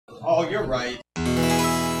Oh, you're right.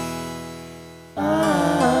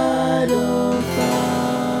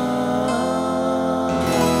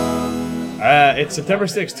 It's September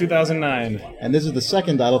 6, 2009. And this is the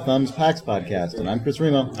second Idle Thumbs PAX podcast, and I'm Chris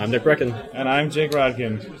Remo. I'm Nick Brecken. And I'm Jake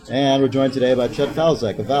Rodkin. And we're joined today by Chet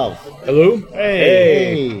Falzek of Valve. Hello.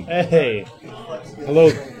 Hey. Hello,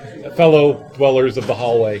 fellow dwellers of the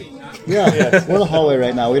hallway. Yeah, we're in the hallway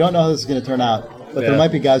right now. We don't know how this is going to turn out, but there Yeah.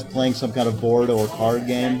 might be guys playing some kind of board or card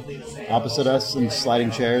game opposite us in sliding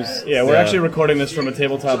chairs. Yeah, we're Yeah. actually recording this from a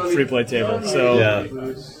tabletop free-play table, so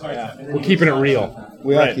We're keeping it real.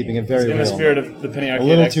 We are Right. keeping it very in the real. spirit of the Penny A Arcade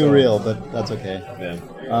little Expo. too real, but that's okay.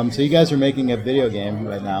 Yeah. So you guys are making a video game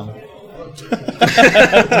right now.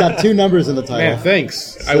 It's got two numbers in the title. Man,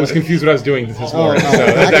 thanks. I was confused what I was doing this morning, no, so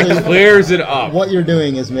actually- that clears it up. What you're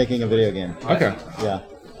doing is making a video game. Okay. Yeah.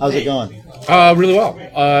 How's it going? Really well.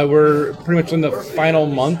 We're pretty much in the final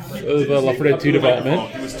month of Left 4 Dead 2 development.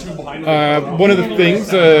 One of the things,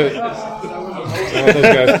 those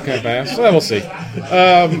guys kind of fast. Well, we'll see.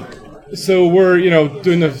 So we're,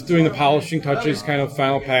 doing the polishing touches, kind of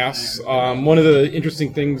final pass. One of the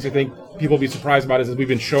interesting things I think people will be surprised about is that we've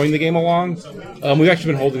been showing the game along. We've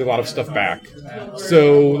actually been holding a lot of stuff back.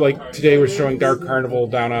 So, like today, we're showing Dark Carnival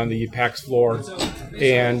down on the PAX floor,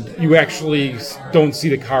 and you actually don't see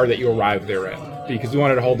the car that you arrive there in because we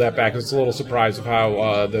wanted to hold that back. It's a little surprise of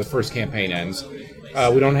how the first campaign ends.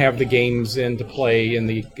 We don't have the games in to play in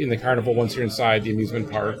the carnival once you're inside the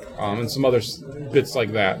amusement park, and some other bits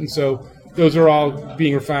like that. And so those are all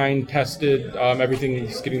being refined, tested. Everything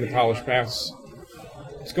is getting the polished pass.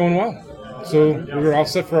 It's going well. So we're all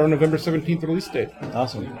set for our November 17th release date.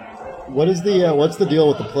 Awesome. What's the deal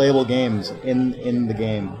with the playable games in the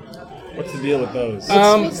game? What's the deal with those?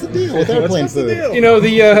 What's the deal with airplane food?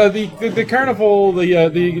 The carnival,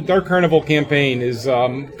 the Dark Carnival campaign is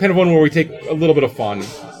kind of one where we take a little bit of fun.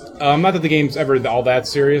 Not that the game's ever all that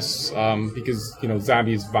serious, because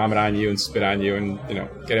zombies vomit on you and spit on you, and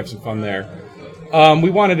gotta have some fun there. We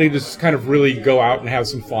wanted to just kind of really go out and have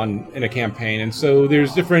some fun in a campaign, and so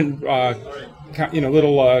there's different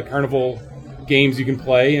little carnival games you can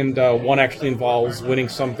play, and one actually involves winning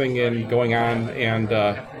something and going on and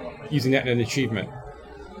using that in an achievement.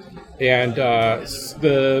 And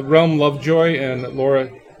the Realm Lovejoy and Laura,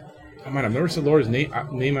 I've never said Laura's name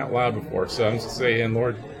out loud before, so I'm just going to say, and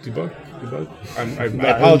Laura Dubug? I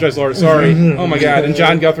apologize, Laura, sorry. Oh my god, and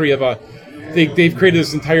John Guthrie have they've created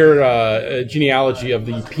this entire genealogy of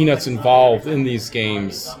the peanuts involved in these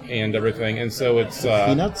games and everything, and so it's...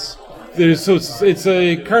 Peanuts? It's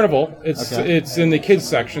a carnival. Okay. It's in the kids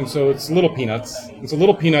section, so it's Little Peanuts. And so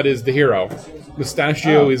Little Peanut is the hero.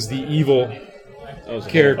 Mustachio is the evil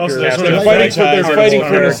character. Oh, so they're sort They're of fighting for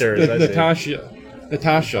characters,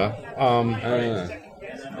 Natasha.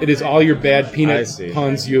 It is all your bad peanut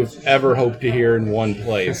puns you've ever hoped to hear in one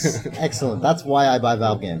place. Excellent. That's why I buy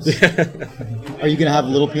Valve games. Are you going to have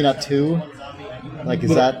Little Peanut 2? Like,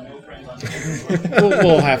 is that...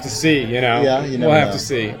 we'll have to see, Yeah, you never we'll have know. to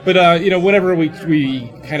see. But, whenever we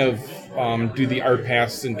kind of do the art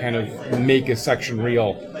pass and kind of make a section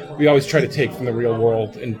real, we always try to take from the real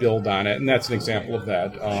world and build on it, and that's an example of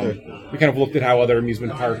that. We kind of looked at how other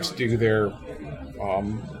amusement parks do their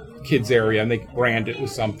kids area, and they brand it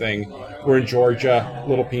with something. We're in Georgia.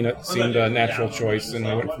 Little Peanut seemed a natural choice, and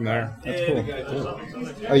we went from there. That's cool.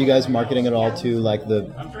 Are you guys marketing it all to, like,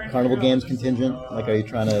 the Carnival Games contingent? Like, are you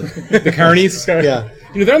trying to... The carnies? Yeah.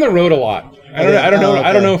 They're on the road a lot. I don't know. Okay.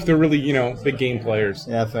 I don't know if they're really, big game players.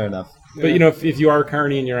 Yeah, fair enough. But if you are a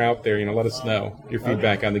carny and you're out there, let us know your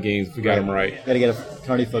feedback on the games if we got them right. Got to get a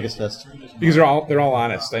Carney focus test. Because they're all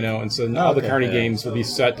honest, I know, and so all the okay. carny games will be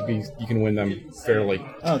set to be you can win them fairly.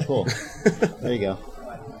 Oh, cool. There you go.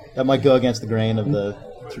 That might go against the grain of the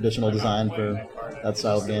traditional design for that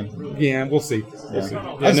style of game. Yeah, we'll see. We'll see.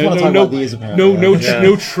 I just want to talk about these, apparently.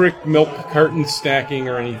 No trick milk carton stacking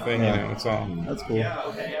or anything. Yeah. It's all. That's cool.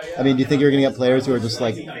 I mean, do you think you're going to get players who are just,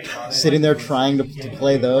 like, sitting there trying to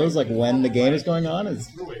play those, like, when the game is going on?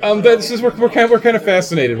 We're kind of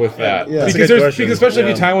fascinated with that. Yeah. That's a Because especially if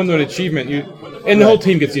you tie one to an achievement, and the whole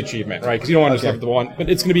team gets the achievement, right? Because you don't want to just have the one, but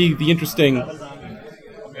it's going to be the interesting.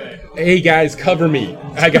 Hey guys, cover me!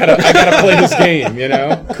 I gotta play this game.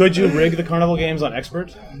 Could you rig the carnival games on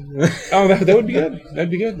Expert? Oh, that would be good. That'd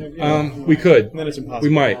be good. We could. Then it's impossible. We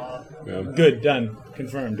might. Good, done,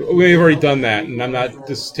 confirmed. We've already done that, and I'm not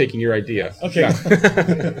just taking your idea. Okay. Yeah.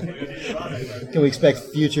 Can we expect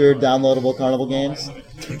future downloadable Carnival games?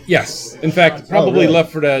 Yes. In fact, probably really?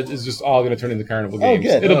 Left 4 Dead is just all going to turn into carnival games.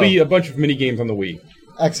 good. It'll be a bunch of mini games on the Wii.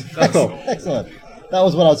 Excellent. Excellent. That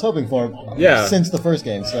was what I was hoping for since the first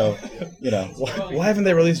game, so, Why haven't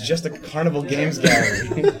they released just a Carnival Games gallery?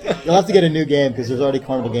 They'll have to get a new game because there's already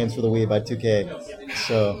Carnival games for the Wii by 2K.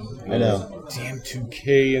 So I know. Damn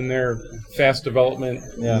 2K in their fast development,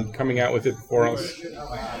 and coming out with it for us.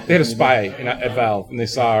 They had a spy at Valve, and they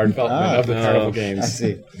saw our development of the Carnival games. I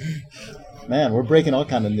see. Man, we're breaking all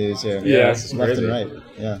kind of news here. Yeah, left and right.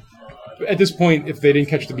 Yeah. At this point, if they didn't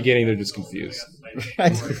catch the beginning, they're just confused.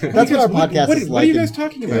 Right. That's what our podcast is like. What are you guys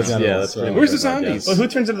talking about? Yeah, that's pretty much Where's the our podcast. zombies? Well, who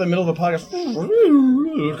turns into the middle of the podcast?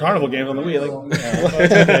 Carnival games on the Wii.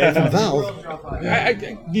 Like,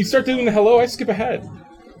 Valve. You start doing the hello, I skip ahead.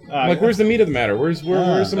 Where's the meat of the matter? Where's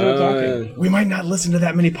someone talking? we might not listen to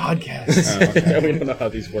that many podcasts. We don't know how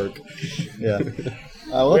these work. Yeah.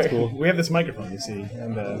 Well, that's cool. We have this microphone, you see,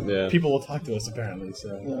 and people will talk to us apparently.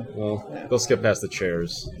 So, Well, they'll skip past the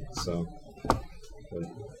chairs. So,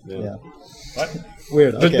 Yeah. what?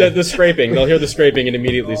 Weird. Okay. the scraping. They'll hear the scraping and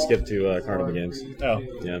immediately skip to Carnival games. Oh,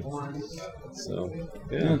 Yeah. So,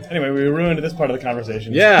 yeah. anyway, we ruined this part of the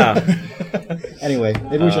conversation. Yeah. Anyway,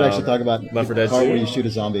 maybe we should actually talk about Left 4 the Dead part 2. where you shoot a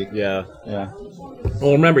zombie. Yeah. Yeah.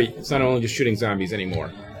 Well, remember, it's not only just shooting zombies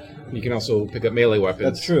anymore. You can also pick up melee weapons.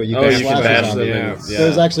 That's true. You Oh, can you slash can a bash zombie. them. Yeah. Yeah. There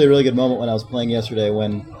was actually a really good moment when I was playing yesterday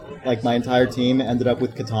when, like, my entire team ended up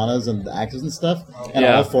with katanas and axes and stuff, and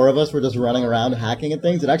Yeah. all 4 of us were just running around hacking at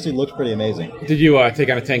things. It actually looked pretty amazing. Did you take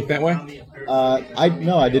on a tank that way? I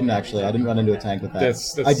didn't actually. I didn't run into a tank with that.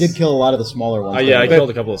 That's- I did kill a lot of the smaller ones. Yeah, I though. killed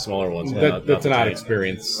a couple of smaller ones. That's an odd tank.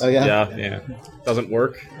 experience. Oh yeah. Yeah. Yeah. Doesn't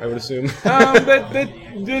work, I would assume.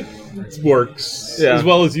 That works Yeah. as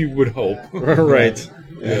well as you would hope. Right.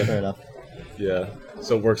 Yeah, fair enough. Yeah.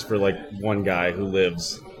 So it works for, like, one guy who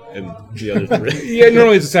lives and the other 3. Yeah,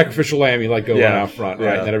 normally it's a sacrificial lamb. You go Yeah. run out front, right?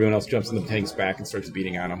 Yeah. And then everyone else jumps in the tank's back and starts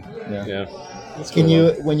beating on them. Yeah. Yeah. That's Can cool,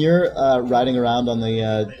 you, though. when you're riding around on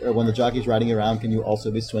the, or when the jockey's riding around, can you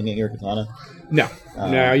also be swinging your katana? No,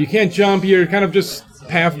 you can't jump. You're kind of just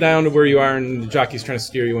path down to where you are, and the jockey's trying to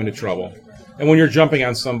steer you into trouble. And when you're jumping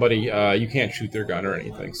on somebody, you can't shoot their gun or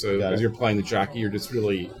anything. So Got as it. you're playing the jockey, you're just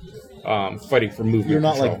really fighting for movement. You're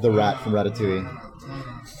not control. like the rat from Ratatouille.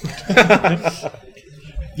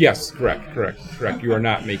 Yes, correct. You are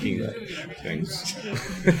not making things.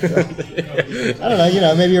 I don't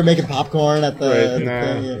know. Maybe you're making popcorn at the. Right. at the Nah.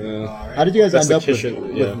 thing, yeah. Yeah. How did you guys That's end up the with,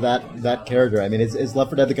 kitchen, yeah. that character? I mean, is Left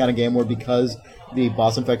 4 Dead the kind of game where because the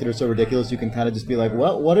boss infected are so ridiculous, you can kind of just be like,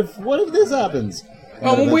 well, what if this happens? And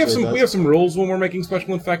Oh, then well, we eventually have it some rules when we're making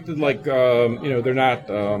special infected. Like they're not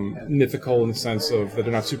mythical in the sense of that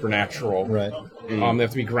they're not supernatural. does. Right. They have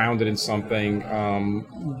to be grounded in something.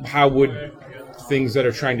 How would things that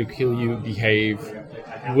are trying to kill you behave?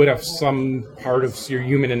 What if some part of your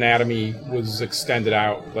human anatomy was extended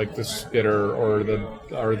out, like the spitter or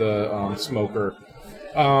the smoker?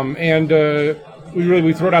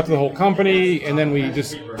 We throw it out to the whole company, and then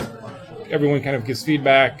everyone kind of gives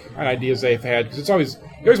feedback on ideas they've had, because you always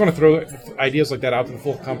want to throw ideas like that out to the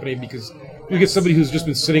full company, because you get somebody who's just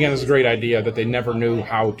been sitting on this great idea that they never knew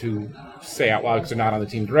how to say out loud because they're not on the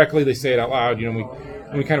team directly. They say it out loud.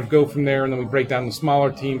 We kind of go from there, and then we break down the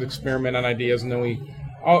smaller teams, experiment on ideas, and then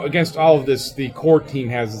against all of this, the core team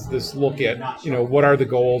has this look at what are the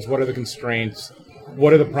goals, what are the constraints,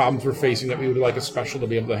 what are the problems we're facing that we would like a special to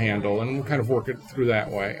be able to handle, and we'll kind of work it through that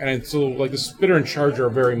way. And so, like, the Spitter and Charger are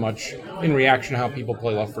very much in reaction to how people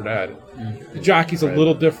play Left 4 Dead. The Jockey's a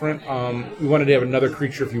little different. We wanted to have another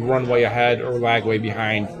creature if you run way ahead or lag way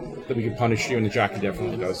behind that we could punish you, and the Jockey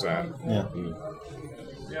definitely does that. Yeah.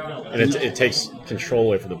 And it takes control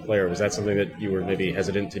away from the player. Was that something that you were maybe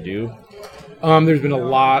hesitant to do? There's been a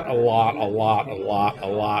lot of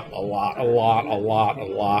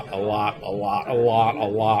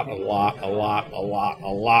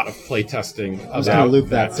play testing. I was going to loop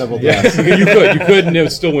that several times. You could, and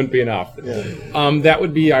it still wouldn't be enough. That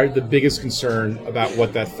would be the biggest concern about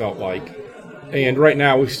what that felt like. And right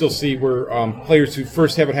now, we still see where players who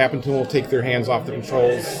first have it happen to them will take their hands off the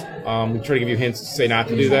controls. We try to give you hints to say not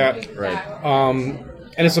to do that. Right.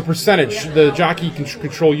 And it's a percentage. The jockey can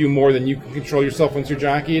control you more than you can control yourself once you're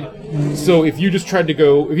jockeyed. So if he's trying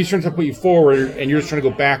to put you forward and you're just trying to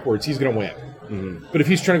go backwards, he's going to win. Mm-hmm. But if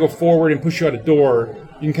he's trying to go forward and push you out a door,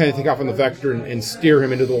 you can kind of take off on the vector and steer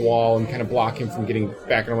him into the wall and kind of block him from getting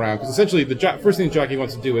back and around. Because essentially, the first thing the jockey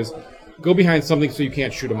wants to do is go behind something so you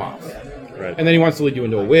can't shoot him off. Right. And then he wants to lead you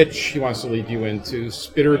into a witch. He wants to lead you into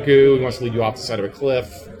spitter goo. He wants to lead you off the side of a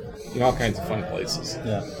cliff. All kinds of fun places.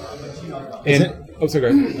 Yeah. So go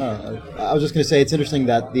ahead. I was just going to say it's interesting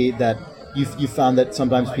that you found that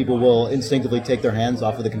sometimes people will instinctively take their hands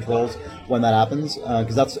off of the controls when that happens,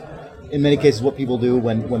 because that's in many cases what people do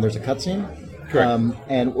when there's a cutscene. Correct.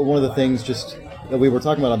 And one of the things just that we were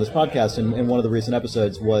talking about on this podcast in one of the recent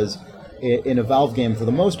episodes was in a Valve game, for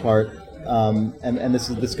the most part, and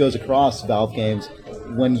this goes across Valve games.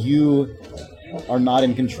 When you are not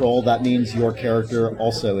in control, that means your character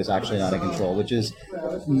also is actually not in control, which is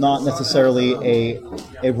not necessarily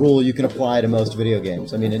a rule you can apply to most video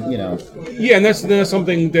games. I mean, Yeah, and that's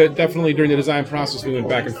something that definitely during the design process we went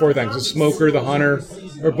back and forth on. Because the smoker, the hunter,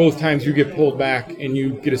 are both times you get pulled back and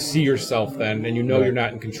you get to see yourself then, and you know you're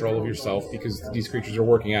not in control of yourself because these creatures are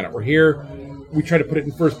working on it. We're here, we try to put it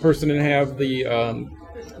in first person and have the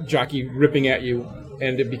jockey ripping at you,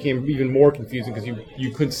 and it became even more confusing because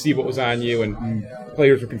you couldn't see what was on you, and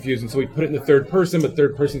players were confused. And so we put it in the third person, but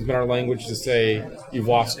third person's been our language to say you've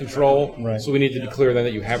lost control. Right. So we need to be clear then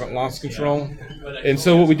that you haven't lost control. And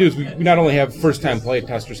so what we do is we not only have first-time play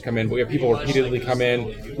testers come in, but we have people repeatedly come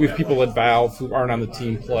in. We have people at Valve who aren't on the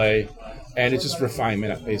team play, and it's just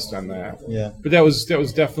refinement based on that. Yeah. But that was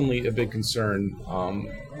definitely a big concern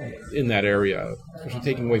in that area, especially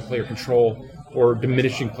taking away player control. Or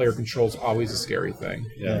diminishing player control is always a scary thing.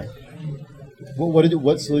 Yeah.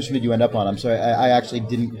 What solution did you end up on? I'm sorry, I actually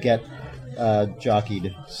didn't get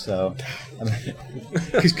jockeyed, so.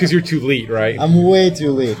 Because you're too lead, right? I'm way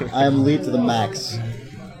too lead. I am lead to the max.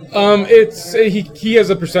 It's he has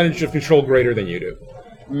a percentage of control greater than you do,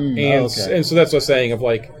 and so that's what I'm saying. Of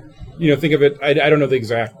like, think of it. I don't know the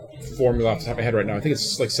exact formula off the top of my head right now. I think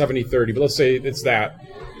it's like 70-30, but let's say it's that.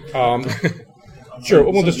 Sure,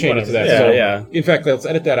 we'll just change it to that. Yeah. In fact, let's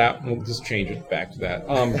edit that out, and we'll just change it back to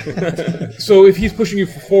that. So if he's pushing you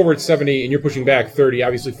forward 70 and you're pushing back 30,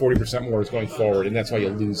 obviously 40% more is going forward, and that's why you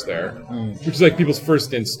lose there. Which is like people's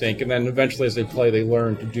first instinct, and then eventually as they play, they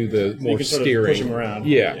learn to do the more can sort of steering. push him around.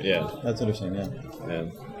 Yeah. That's interesting, yeah.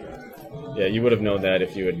 Yeah, you would have known that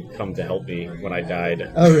if you had come to help me when I died.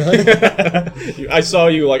 Oh, really? I saw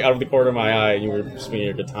you like out of the corner of my eye, and you were swinging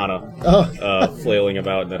your katana, flailing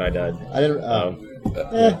about, and then I died. I didn't.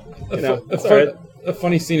 A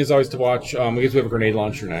funny scene is always to watch, because we have a grenade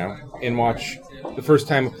launcher now, and watch the first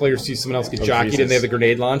time a player sees someone else get jockeyed and they have the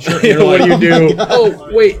grenade launcher. And they're What like, do you do? Oh,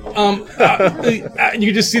 wait, and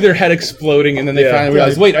you just see their head exploding, and then they finally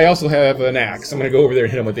realize, wait, I also have an axe. I'm going to go over there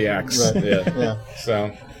and hit him with the axe. Right. Yeah.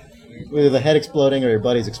 So... Either the head exploding or your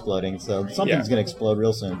buddy's exploding, so something's going to explode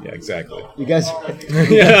real soon. Yeah, exactly. You guys...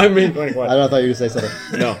 Yeah, I mean... I thought you were going to say something.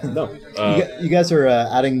 No. You guys are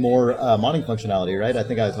adding more modding functionality, right? I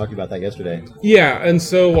think I was talking about that yesterday. Yeah, and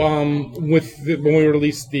so when we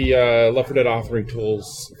released the Left 4 Dead authoring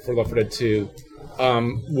tools for Left 4 Dead 2,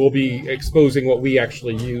 we'll be exposing what we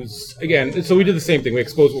actually use. Again, so we did the same thing. We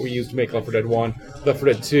exposed what we used to make Left 4 Dead 1. Left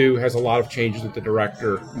 4 Dead 2 has a lot of changes with the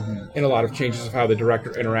director and a lot of changes of how the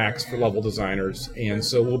director interacts for level designers. And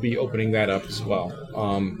so we'll be opening that up as well.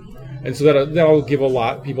 And so that'll give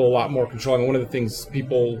people a lot more control. And one of the things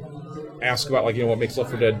people ask about, like, what makes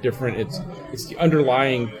Left 4 Dead different, it's the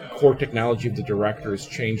underlying core technology of the director has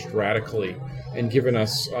changed radically and given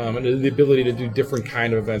us the ability to do different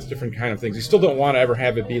kind of events, different kind of things. You still don't want to ever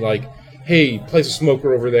have it be like, hey, place a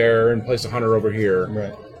smoker over there and place a hunter over here.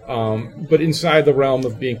 Right. But inside the realm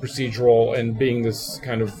of being procedural and being this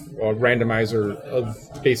kind of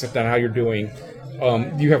randomizer based on how you're doing,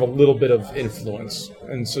 you have a little bit of influence.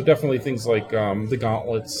 And so definitely things like the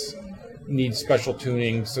gauntlets need special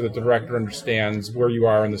tuning so that the director understands where you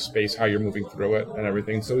are in the space, how you're moving through it, and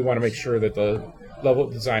everything. So we want to make sure that the level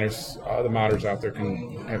designers, the modders out there,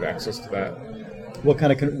 can have access to that. What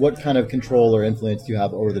kind of control or influence do you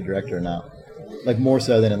have over the director now? Like more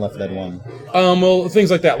so than in Left 4 Dead 1? Well,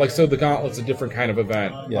 things like that. Like, so the Gauntlet's a different kind of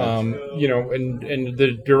event. Yeah. And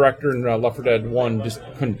the director in Left 4 Dead 1 just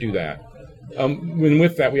couldn't do that. When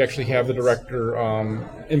with that, we actually have the director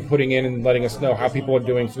inputting in and letting us know how people are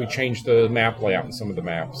doing, so we changed the map layout in some of the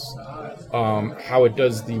maps. How it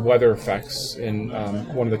does the weather effects in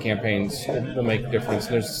one of the campaigns will make a difference.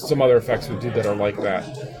 And there's some other effects we do that are like that.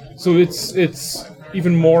 So it's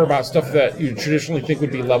even more about stuff that you traditionally think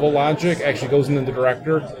would be level logic actually goes into the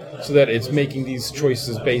director, so that it's making these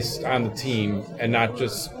choices based on the team and not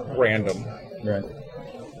just random. Right.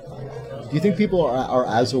 Do you think people are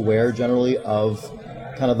as aware generally of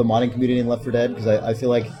kind of the modding community in Left 4 Dead? Because I feel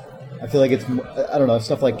like it's, I don't know,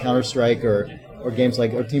 stuff like Counter-Strike or games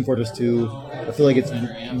like Team Fortress 2. I feel like it's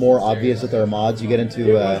more obvious that there are mods. You get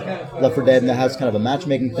into Left 4 Dead and it has kind of a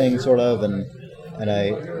matchmaking thing, sort of, I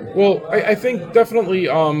think definitely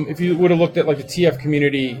if you would have looked at like the TF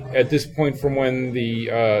community at this point from when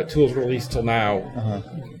the tools were released till now,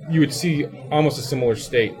 you would see almost a similar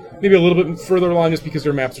state. Maybe a little bit further along just because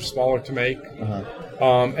their maps are smaller to make.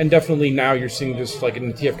 And definitely now you're seeing just like in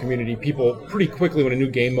the TF community, people pretty quickly when a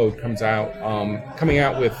new game mode comes out, coming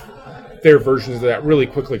out with their versions of that really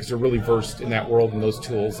quickly because they're really versed in that world and those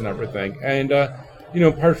tools and everything. And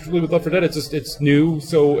partially with Left 4 Dead, it's new,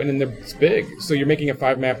 and then it's big. So you're making a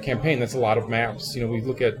 5-map campaign. That's a lot of maps. We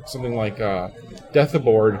look at something like Death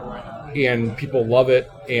Aboard, and people love it,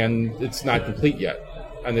 and it's not complete yet,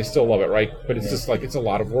 and they still love it, right? But it's just like it's a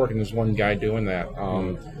lot of work, and there's one guy doing that.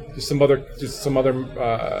 Just some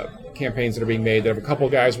other campaigns that are being made. There have a couple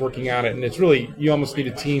guys working on it, and it's really you almost need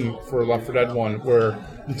a team for Left 4 Dead 1, where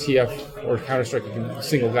in TF or Counter-Strike, a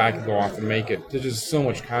single guy can go off and make it. There's just so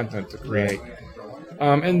much content to create.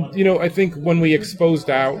 I think when we exposed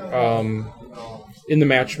out in the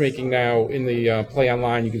matchmaking now, in the Play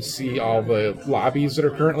Online, you can see all the lobbies that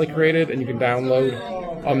are currently created, and you can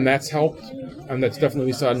download. That's helped, and that's definitely,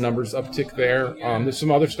 we saw numbers uptick there. There's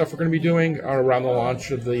some other stuff we're going to be doing around the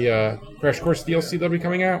launch of the Crash Course DLC that'll be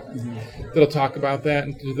coming out. That'll talk about that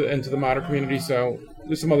into the modder community. So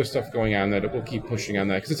there's some other stuff going on that we'll keep pushing on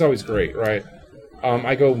that, because it's always great, right?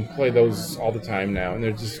 I go and play those all the time now, and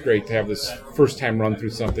they're just great to have this first-time run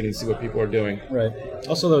through something and see what people are doing. Right.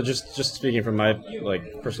 Also, though, just speaking from my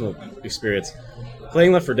personal experience,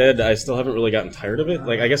 playing Left 4 Dead, I still haven't really gotten tired of it.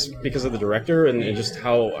 I guess because of the director and just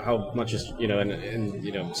how much is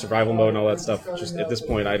and survival mode and all that stuff. Just at this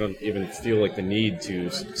point, I don't even feel like the need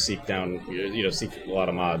to seek a lot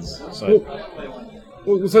of mods. So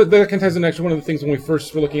that kind of ties in. Actually, one of the things when we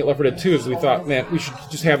first were looking at Left 4 Dead 2 is we thought, man, we should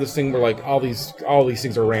just have this thing where all these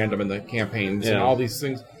things are random in the campaigns and all these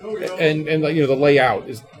things, and the layout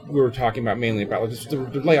is we were talking about mainly about just the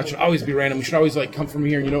layout should always be random. We should always come from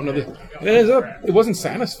here and you don't know this. And it wasn't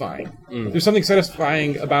satisfying. There's something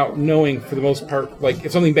satisfying about knowing, for the most part,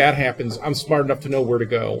 if something bad happens, I'm smart enough to know where to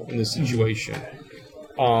go in this situation.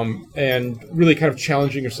 And really kind of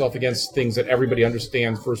challenging yourself against things that everybody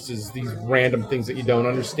understands versus these random things that you don't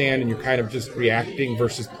understand, and you're kind of just reacting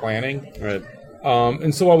versus planning. Right.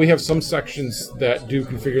 And so while we have some sections that do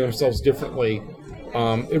configure themselves differently,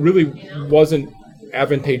 it really wasn't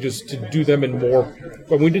advantageous to do them in more.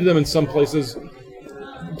 When we did them in some places,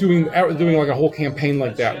 doing a whole campaign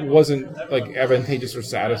like that wasn't advantageous or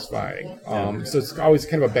satisfying. So it's always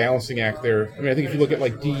kind of a balancing act there. I think if you look at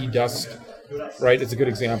DE Dust, right, it's a good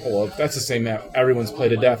example of that's the same map everyone's played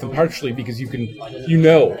to death, and partially because you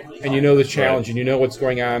know the challenge, and you know what's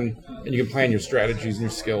going on, and you can plan your strategies and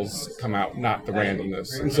your skills come out, not the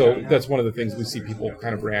randomness. And so that's one of the things we see people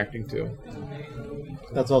kind of reacting to.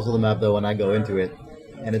 That's also the map, though, when I go into it,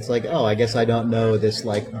 and it's I guess I don't know this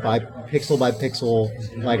by pixel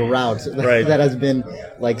route that has been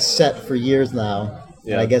set for years now.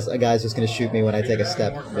 Yeah. And I guess a guy's just going to shoot me when I take a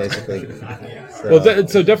step, basically. So.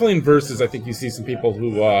 So definitely in versus, I think you see some people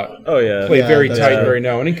who play very tight and very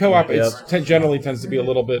narrow. And in co-op, it generally tends to be a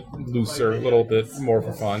little bit looser, a little bit more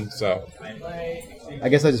for fun. So I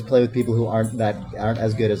guess I just play with people who aren't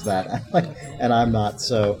as good as that, and I'm not.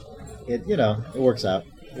 So it works out.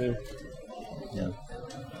 Yeah.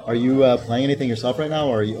 Are you playing anything yourself right now,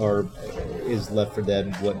 or is Left 4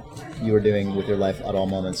 Dead what you are doing with your life at all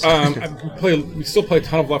moments? We still play a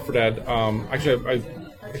ton of Left 4 Dead. I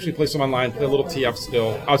actually play some online, play a little TF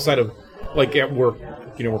still. Outside of at work,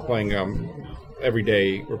 we're playing every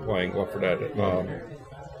day. We're playing Left 4 Dead,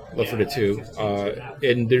 Left 4 Dead 2,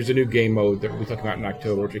 and there's a new game mode that we'll be talking about in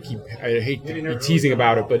October, which I hate to be teasing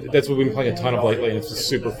about it, but that's what we've been playing a ton of lately, and it's just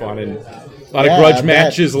super fun and a lot of grudge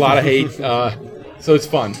matches, a lot of hate. So it's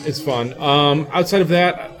fun. Outside of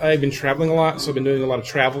that, I've been traveling a lot, so I've been doing a lot of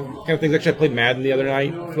travel kind of things. Actually, I played Madden the other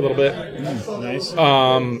night for a little bit. Nice.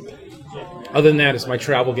 Other than that, it's my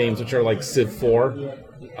travel games, which are Civ 4,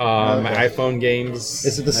 my iPhone games.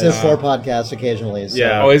 This is the Civ 4 podcast occasionally. So.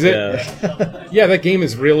 Yeah. Oh, is it? Yeah, that game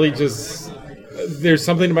is really just... There's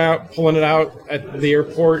something about pulling it out at the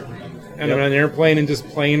airport and I'm on an airplane and just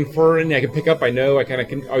playing for it, and I can pick up. I know I kind of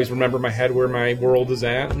can always remember in my head where my world is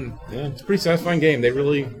at, and it's a pretty satisfying game. They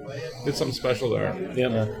really did something special there.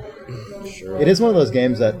 Yeah. Sure. It is one of those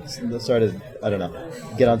games that started, I don't know,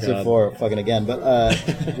 get on Civ 4 fucking again, but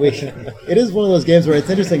it is one of those games where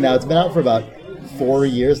it's interesting now. It's been out for about 4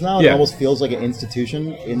 years now, and it almost feels like an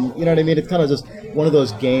institution. You know what I mean? It's kind of just one of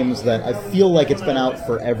those games that I feel like it's been out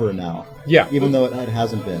forever now. Yeah. Even though it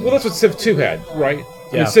hasn't been. Well, that's what Civ 2 had, right?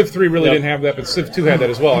 I mean, Civ 3 really didn't have that, but Civ 2 had that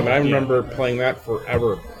as well. I mean, I remember playing that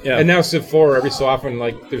forever. Yeah. And now Civ 4, every so often,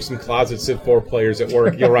 there's some closet Civ 4 players at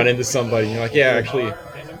work. You'll run into somebody, and you're like, actually,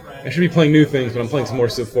 I should be playing new things, but I'm playing some more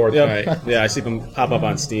Civ 4 tonight. Yeah, I see them pop up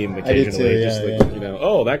on Steam occasionally.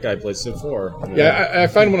 Oh, that guy plays Civ 4. I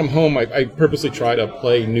find when I'm home, I purposely try to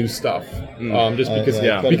play new stuff, just because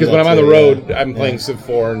because when I'm on the road, I'm playing Civ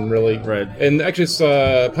 4 and really. Right. And actually, it's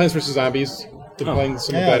Plants vs. Zombies. Been playing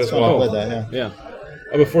some of that as well. I played that, yeah.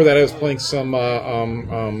 Before that, I was playing some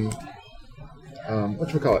whatchamacallit?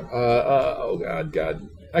 Oh God.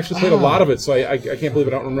 actually played a lot of it, so I can't believe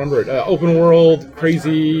I don't remember it. Open world,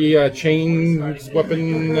 crazy chain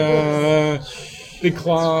weapon, big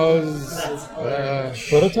claws.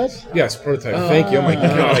 Prototype? Yes, Prototype. Thank you. Oh my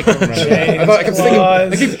god, I can't remember. I kept thinking,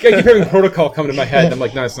 I keep hearing Protocol come to my head, and I'm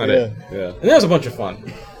like, no, that's not it. Yeah. And that was a bunch of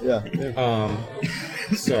fun. Yeah.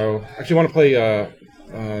 So, actually, want to play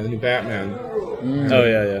the new Batman. Oh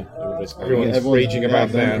yeah. Everyone's raging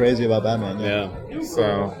about going that. crazy about Batman. Yeah.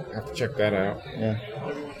 So, I have to check that out. Yeah.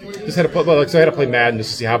 Just had to play, I had to play Madden just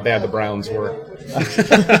to see how bad the Browns were. All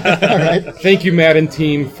right. Thank you, Madden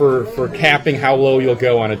team, for capping how low you'll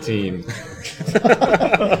go on a team.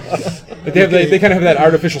 They kind of have that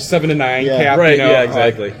artificial 7-9 Yeah. cap, Right. you know, Yeah.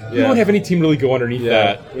 Exactly. You won't have any team really go underneath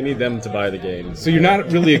that. We need them to buy the games. So you're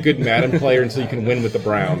not really a good Madden player until you can win with the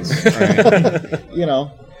Browns. Right? You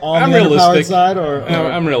know, on I'm the underpowered realistic. side, or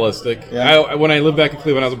I'm realistic. Yeah. When I lived back in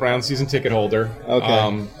Cleveland, I was a Browns season ticket holder.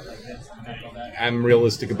 Okay. I'm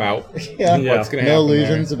realistic about yeah, what's going to happen. no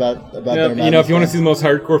illusions about their You know, if you want to Madden see the most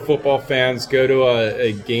hardcore football fans, go to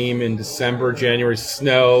a game in December, January,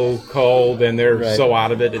 snow, cold, and they're Right. so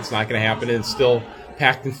out of it, it's not going to happen. It's still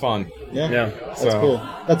packed and fun. Yeah, Yeah. that's So- cool.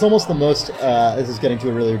 That's almost the most. This is getting to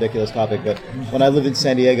a really ridiculous topic, but when I lived in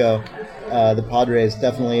San Diego, the Padres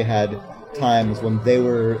definitely had times when they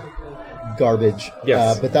were garbage.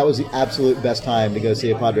 Yes. But that was the absolute best time to go see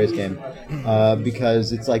a Padres game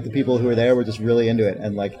because it's like the people who were there were just really into it,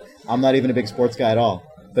 and like I'm not even a big sports guy at all,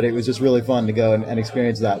 but it was just really fun to go and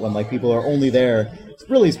experience that when like people are only there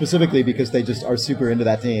really specifically because they just are super into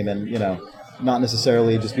that team, and you know, not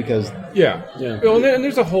necessarily just because. Yeah. Yeah. Well, and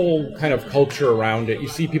there's a whole kind of culture around it. You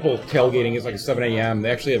see people tailgating. It's like 7 a.m.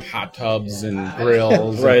 They actually have hot tubs and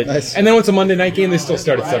grills. Right. Nice. And then when it's a Monday night game, they still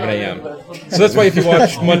start at 7 a.m. So that's why if you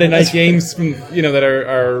watch Monday night games from that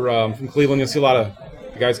are from Cleveland, you'll see a lot of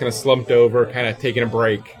the guys kind of slumped over, kind of taking a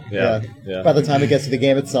break. Yeah. By the time it gets to the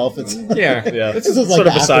game itself, it's Yeah. Yeah. this is like sort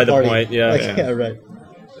of the beside the after party. point. Yeah. Like, Yeah. yeah, right.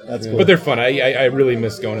 That's cool. But they're fun. I really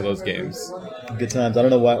miss going to those games. Good times. I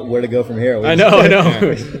don't know where to go from here. I know.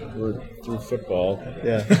 We're through football.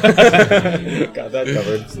 Yeah. Got that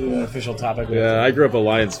covered. It's an official topic. Yeah, I grew up a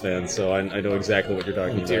Lions fan, so I know exactly what you're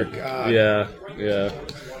talking about. Dear God. Yeah.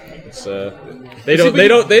 It's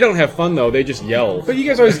they don't have fun though. They just yell. But you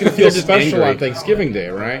guys are always going to feel They're just special angry. on Thanksgiving Day,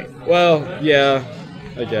 right? Well, yeah,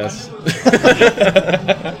 I guess.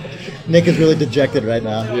 Nick is really dejected right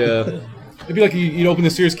now. Yeah. It'd be like you'd open the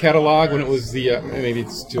Sears catalog when it was the maybe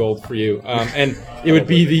it's too old for you, and it would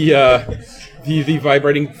be the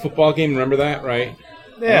vibrating football game. Remember that, right?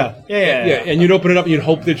 Yeah. And you'd open it up and you'd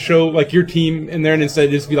hope they'd show like your team in there, and instead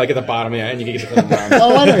it'd just be like at the bottom, and you could get the down.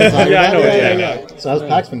 Oh, I know what you're talking Yeah, I about. know what you're Yeah. So how's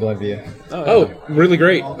PAX been going for you? Oh, really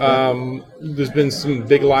great. There's been some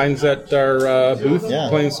big lines at our booth Yeah.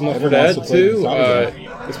 playing some Left 4 Everyone Dead wants to play too. Zombie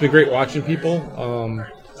It's been great watching people.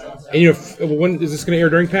 And you know, when is this going to air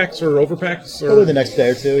during PAX or over PAX? Or? Probably the next day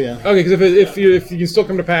or two, yeah. Okay, because if you can still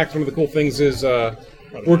come to PAX, one of the cool things is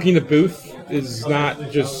working the booth is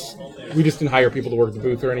not just we just didn't hire people to work the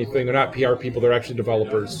booth or anything. They're not PR people; they're actually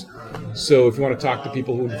developers. So if you want to talk to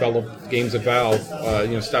people who develop games at Valve,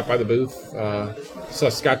 stop by the booth. Saw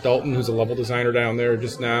Scott Dalton, who's a level designer down there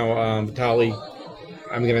just now. Vitaly.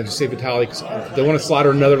 I'm going to just say Vitaly because I don't want to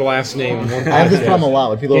slaughter another last name. I have this problem a lot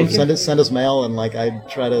when people send us mail and like I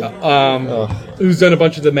try to. Who's done a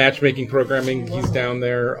bunch of the matchmaking programming. He's down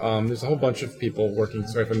there. There's a whole bunch of people working.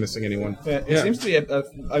 Sorry if I'm missing anyone. It seems to be.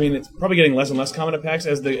 It's probably getting less and less common at PAX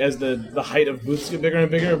as the height of booths get bigger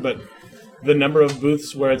and bigger. But the number of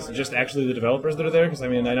booths where it's just actually the developers that are there, because I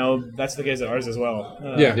know that's the case at ours as well.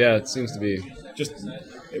 Yeah. It seems to be.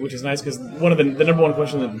 Which is nice because one of the number one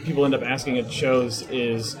question that people end up asking at shows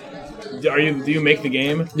is, do you make the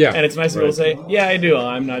game? Yeah. And it's nice to be able to say, yeah, I do.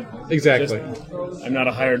 I'm not Exactly. I'm not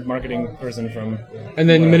a hired marketing person from. And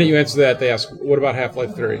then the minute you answer that, they ask, "What about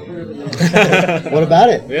Half-Life 3?" What about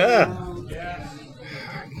it? Yeah.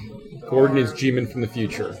 Gordon is G-Man from the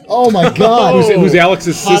future. Oh my God! Who's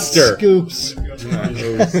Alex's Hot sister? scoops.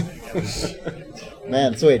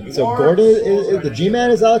 Man, so Gordon is the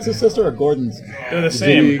G-Man is Alex's sister or Gordon's? They're the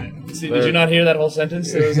same. Did you not hear that whole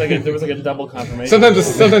sentence? There was like a double confirmation. Sometimes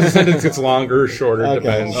the sentence gets longer or shorter. Okay,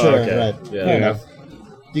 Depends. sure, okay. right. Yeah. Fair enough.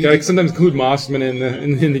 You gotta sometimes include Mossman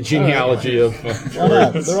in the genealogy of Why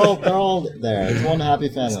not? They're all there. It's one happy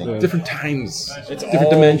family. different times, It's different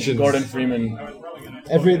all dimensions. Gordon Freeman.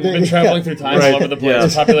 Been Been traveling through time all over the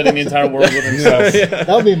place, populating the entire world with himself. That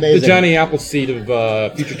would be The amazing. Johnny Appleseed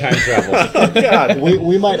of future time travel. God.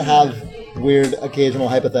 We might have weird, occasional,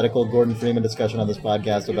 hypothetical Gordon Freeman discussion on this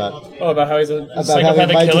podcast about About how he's a how he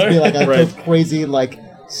psychopathic might killer. just be like a Right. crazy like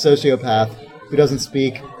sociopath who doesn't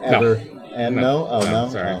speak ever. And no? Oh, no?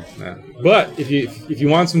 Sorry. Oh. No. But if you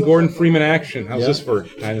want some Gordon Freeman action, how's Yeah. this for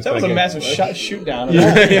time? That was a massive shoot down.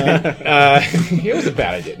 It was a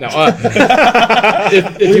bad idea. No.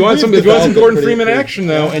 If you want some developed it Gordon pretty Freeman quick. action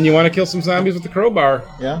though, and you want to kill some zombies with the crowbar,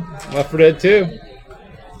 Yeah? Left 4 Dead 2.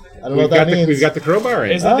 I don't know what that means. We've got the crowbar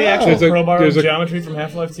in. Is that the actual There's a- crowbar there's a- geometry from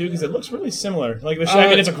Half-Life 2? Because it looks really similar. Like I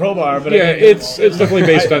mean, it's a crowbar, but Yeah, I mean, it's definitely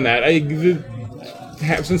based on that.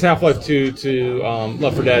 Since Half-Life 2 to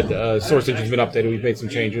Left 4 Dead, Source Engine's been updated. We've made some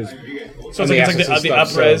changes. so on it's like assets and the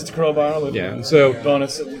stuff, up-resed crowbar with Yeah, and so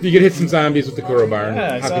bonus. you could hit some zombies with the crowbar.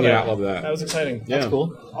 Yeah, I How saw can you that. not love that? That was exciting. Yeah. That's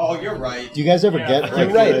cool. Oh, you're right. Do you guys ever get... Like,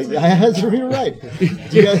 right. You're right.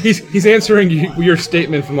 Do you guys, He's answering your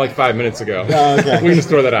statement from like 5 minutes ago. Oh, okay. We can just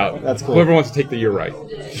throw that out. That's cool. Whoever wants to take the "you're right."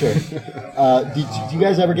 sure. Do you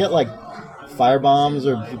guys ever get, like, fire bombs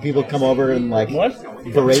or people come over and, like, What?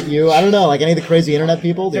 berate you? I don't know. Like, any of the crazy internet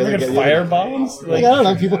people? Do you ever get you- fire bombs? Like, I don't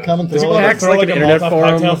know. People come and throw... People ever Hacks throw like like an a internet Molotov forum.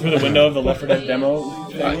 cocktail through the window of the Left 4 Dead demo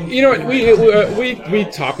thing? You know what? We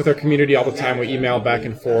talk with our community all the time. We email back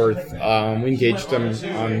and forth. We engage them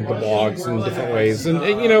on the blogs in different ways, and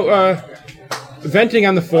you know, venting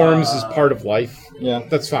on the forums is part of life. Yeah.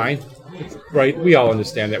 That's fine. Right? We all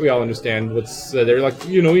understand that. We all understand what's they're like.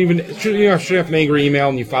 You know, even should you have an angry email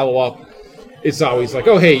and you follow up. It's always like,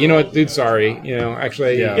 oh hey, you know what, dude? Sorry, you know,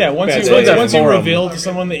 actually, Yeah, once bad you day. once you forum. reveal to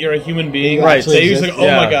someone that you're a human being, Right. they usually go, oh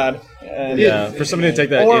Yeah. my god. And Yeah, for somebody to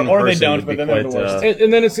take that in or they person don't, would but be then they're quite, the worst.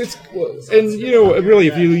 And then it's and you know really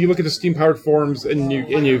if you look at the Steam powered forums and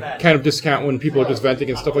you kind of discount when people are just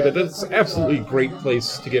venting and stuff like that, that's absolutely a great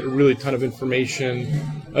place to get a really ton of information.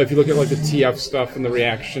 If you look at like the TF stuff and the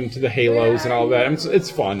reaction to the Halos and all that, I mean,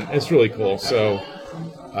 it's fun. It's really cool. So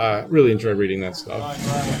really enjoy reading that stuff.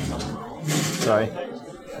 Sorry.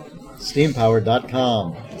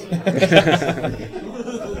 Steampowered.com.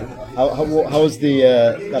 How was the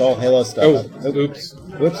that all Halo stuff? Oh, oops.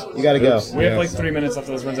 Whoops, you gotta go. we have like 3 minutes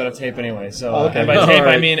after this runs out of tape anyway. So, Oh, okay. and by tape I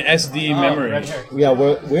Alright. mean SD memory. Yeah,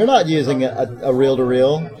 we're not using a reel to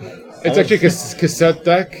reel. It's actually a cassette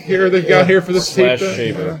deck here they've got here for this tape. Slash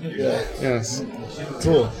shaver. Yes.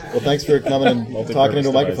 Cool. Well, thanks for coming and talking into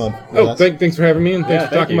a microphone. Oh, thanks for having me, and thanks for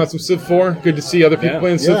thank talking you. about some Civ 4. Good to see other people Yeah.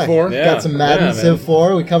 playing Yeah, Civ 4. Yeah. got some Madden, Yeah, Civ man.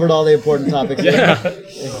 4. We covered all the important topics.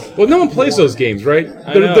 Well, no one plays those games, right?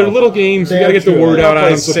 know. They're little games. They You gotta are get the true. word out on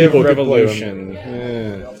them Play so Civ people can play them. Revolution.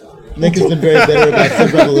 Yeah. Nick has been very bitter about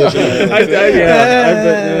Civ Revolution.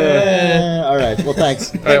 All right. Well,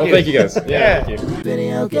 thanks. All right, well, thank you guys. Yeah, thank you.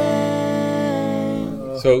 Video game.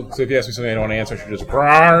 So if you ask me something I don't want to answer, I should just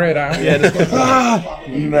roar it out.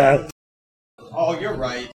 Oh, you're right.